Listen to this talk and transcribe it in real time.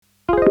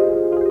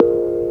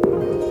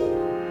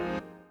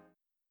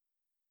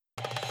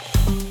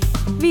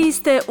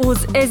ste uz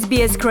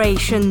SBS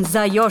Croatian.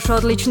 Za još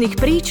odličnih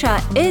priča,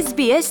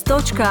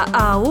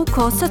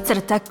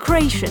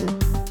 sbs.au/Croatian.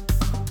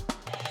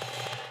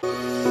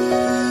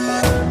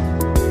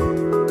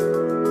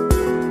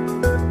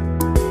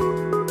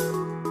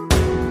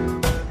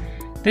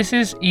 This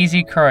is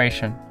Easy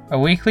Croatian, a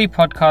weekly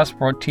podcast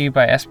brought to you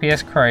by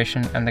SBS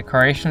Croatian and the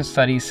Croatian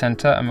Studies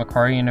Centre at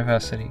Macquarie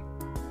University.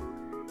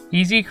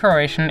 Easy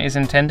Croatian is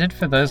intended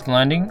for those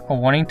learning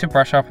or wanting to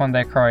brush up on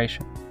their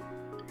Croatian.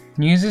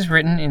 News is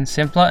written in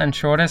simpler and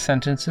shorter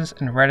sentences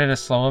and read at a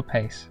slower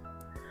pace.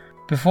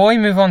 Before we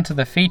move on to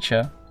the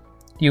feature,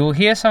 you will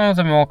hear some of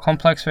the more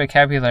complex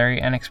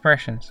vocabulary and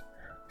expressions,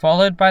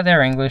 followed by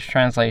their English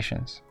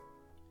translations.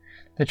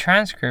 The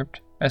transcript,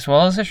 as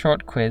well as a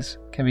short quiz,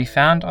 can be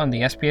found on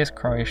the SBS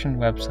Croatian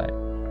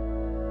website.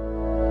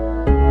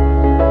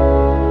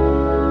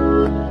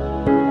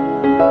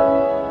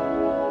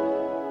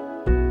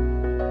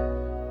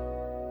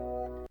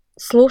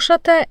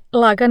 Slušate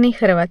Lagani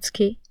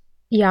hrvatski.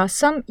 Ja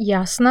sam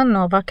Jasna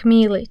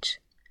Novak-Milić.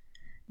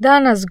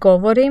 Danas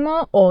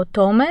govorimo o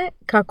tome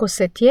kako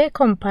se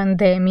tijekom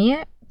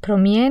pandemije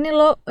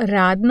promijenilo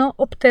radno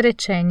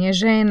opterećenje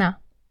žena.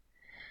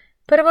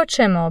 Prvo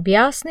ćemo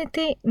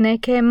objasniti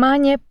neke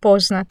manje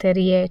poznate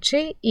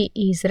riječi i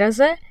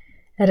izraze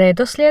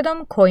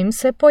redoslijedom kojim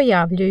se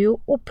pojavljuju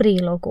u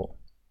prilogu.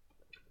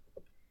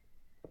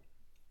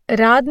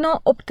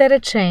 Radno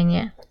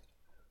opterećenje.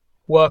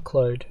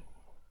 Workload.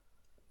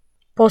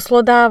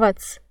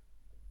 Poslodavac.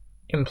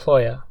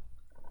 Employer.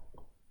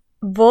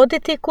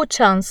 Voditi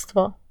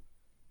kućanstvo.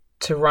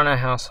 To run a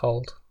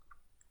household.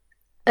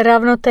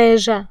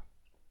 Ravnoteža.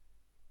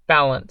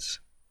 Balance.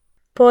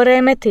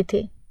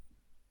 Poremetiti.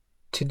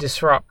 To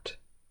disrupt.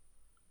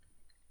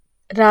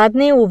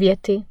 Radni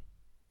uvjeti.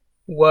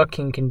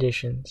 Working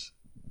conditions.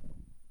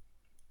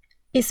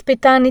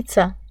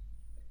 Ispitanica.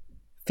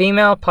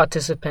 Female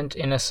participant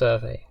in a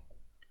survey.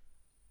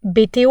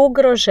 Biti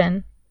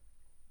ugrožen.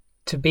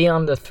 To be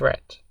under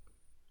threat.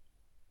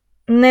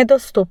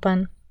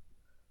 Nedostupan.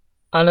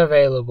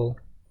 Unavailable.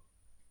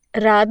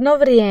 Radno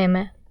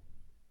vrijeme.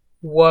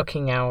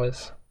 Working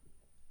hours.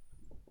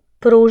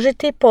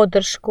 Pružiti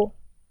podršku.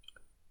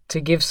 To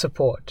give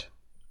support.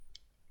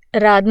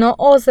 Radno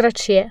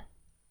ozračje.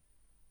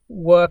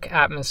 Work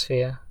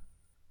atmosphere.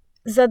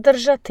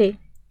 Zadržati.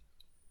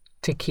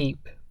 To keep.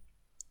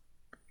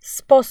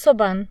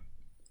 Sposoban.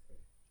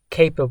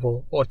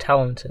 Capable or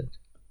talented.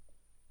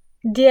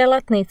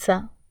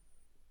 Djelatnica.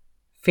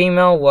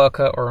 Female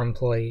worker or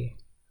employee.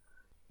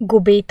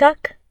 Gubitak.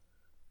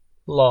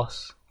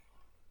 Loss.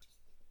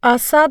 A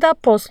sada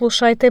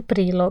poslušajte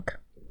prilog.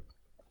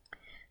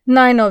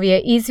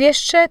 Najnovije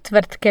izvješće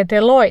tvrtke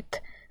Deloitte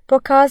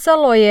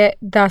pokazalo je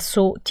da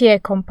su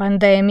tijekom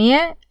pandemije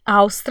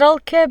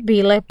Australke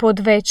bile pod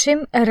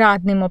većim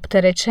radnim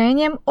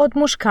opterećenjem od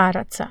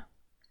muškaraca.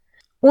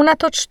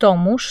 Unatoč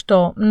tomu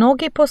što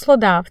mnogi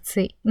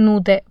poslodavci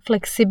nude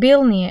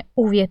fleksibilnije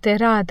uvjete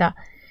rada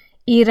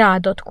i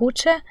rad od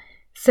kuće,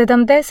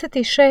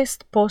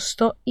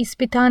 76%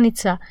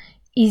 ispitanica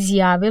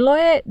izjavilo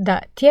je da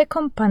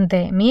tijekom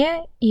pandemije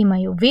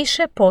imaju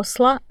više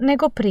posla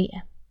nego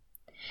prije.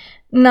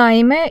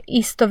 Naime,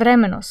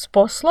 istovremeno s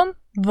poslom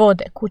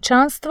vode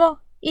kućanstvo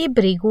i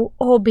brigu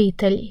o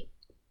obitelji.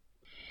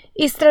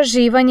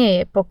 Istraživanje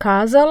je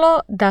pokazalo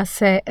da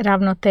se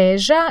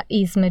ravnoteža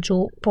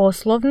između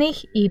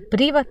poslovnih i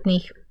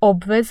privatnih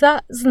obveza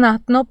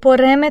znatno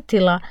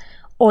poremetila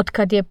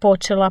otkad je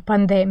počela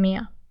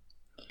pandemija.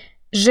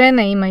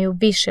 Žene imaju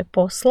više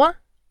posla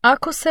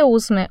ako se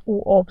uzme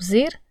u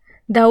obzir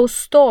da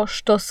uz to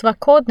što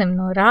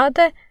svakodnevno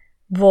rade,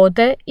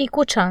 vode i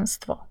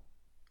kućanstvo.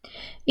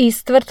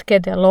 Iz tvrtke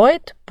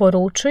Deloitte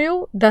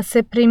poručuju da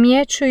se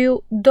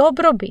primjećuju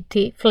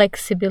dobrobiti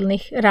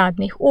fleksibilnih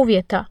radnih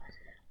uvjeta,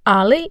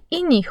 ali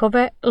i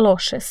njihove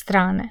loše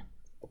strane.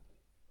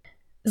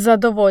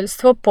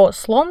 Zadovoljstvo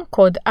poslom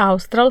kod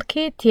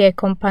Australki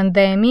tijekom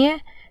pandemije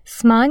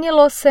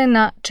smanjilo se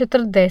na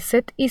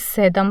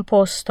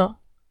 47%.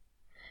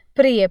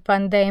 Prije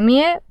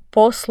pandemije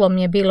poslom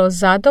je bilo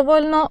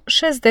zadovoljno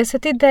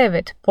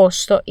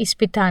 69%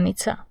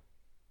 ispitanica.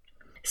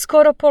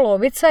 Skoro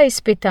polovica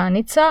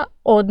ispitanica,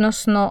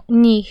 odnosno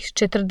njih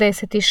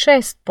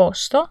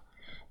 46%,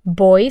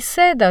 boji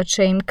se da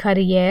će im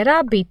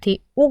karijera biti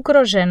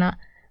ugrožena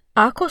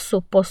ako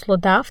su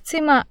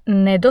poslodavcima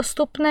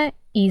nedostupne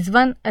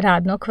izvan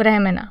radnog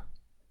vremena.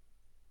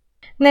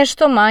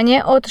 Nešto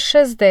manje od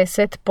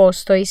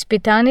 60%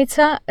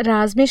 ispitanica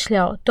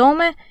razmišlja o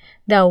tome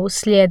da u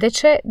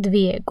sljedeće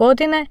 2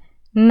 godine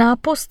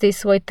napusti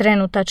svoj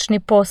trenutačni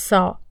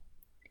posao,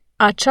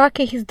 a čak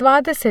ih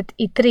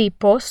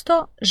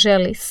 23%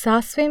 želi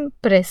sasvim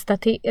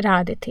prestati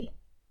raditi.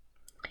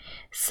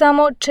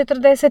 Samo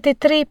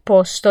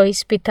 43%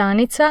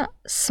 ispitanica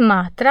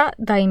smatra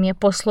da im je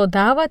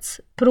poslodavac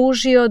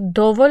pružio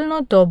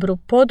dovoljno dobru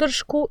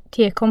podršku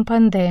tijekom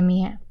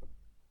pandemije.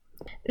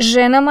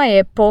 Ženama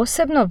je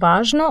posebno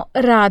važno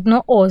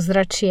radno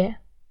ozračje.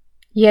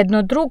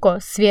 Jedno drugo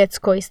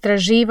svjetsko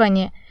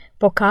istraživanje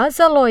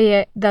pokazalo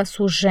je da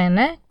su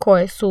žene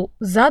koje su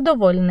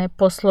zadovoljne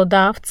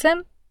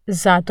poslodavcem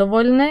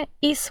zadovoljne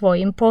i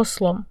svojim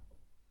poslom.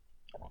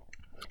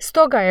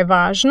 Stoga je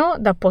važno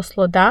da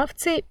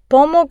poslodavci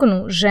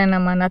pomognu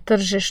ženama na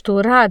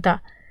tržištu rada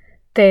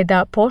te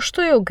da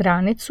poštuju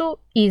granicu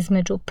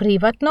između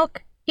privatnog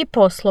i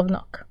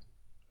poslovnog.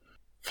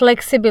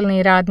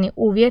 Fleksibilni radni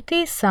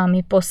uvjeti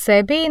sami po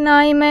sebi,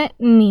 naime,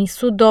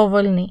 nisu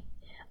dovoljni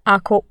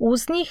ako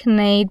uz njih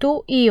ne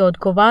idu i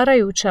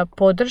odgovarajuća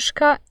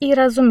podrška i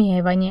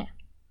razumijevanje.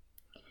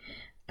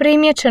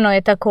 Primijećeno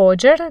je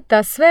također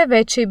da sve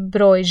veći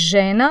broj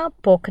žena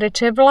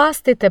pokreće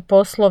vlastite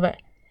poslove,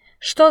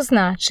 što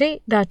znači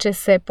da će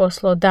se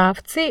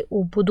poslodavci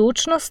u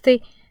budućnosti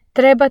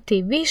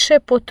trebati više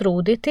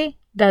potruditi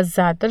da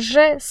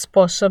zadrže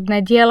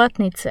sposobne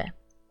djelatnice.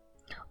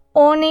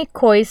 Oni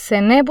koji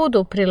se ne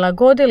budu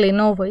prilagodili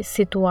novoj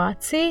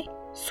situaciji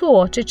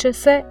suočit će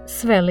se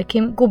s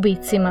velikim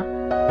gubicima.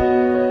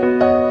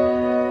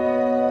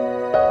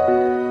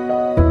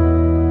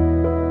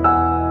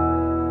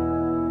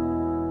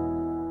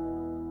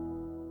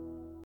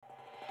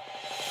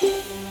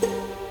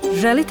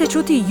 Želite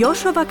čuti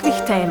još ovakvih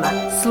tema?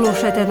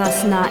 Slušajte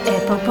nas na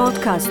Apple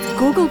Podcast,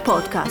 Google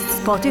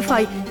Podcast,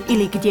 Spotify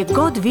ili gdje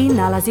god vi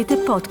nalazite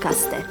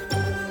podcaste.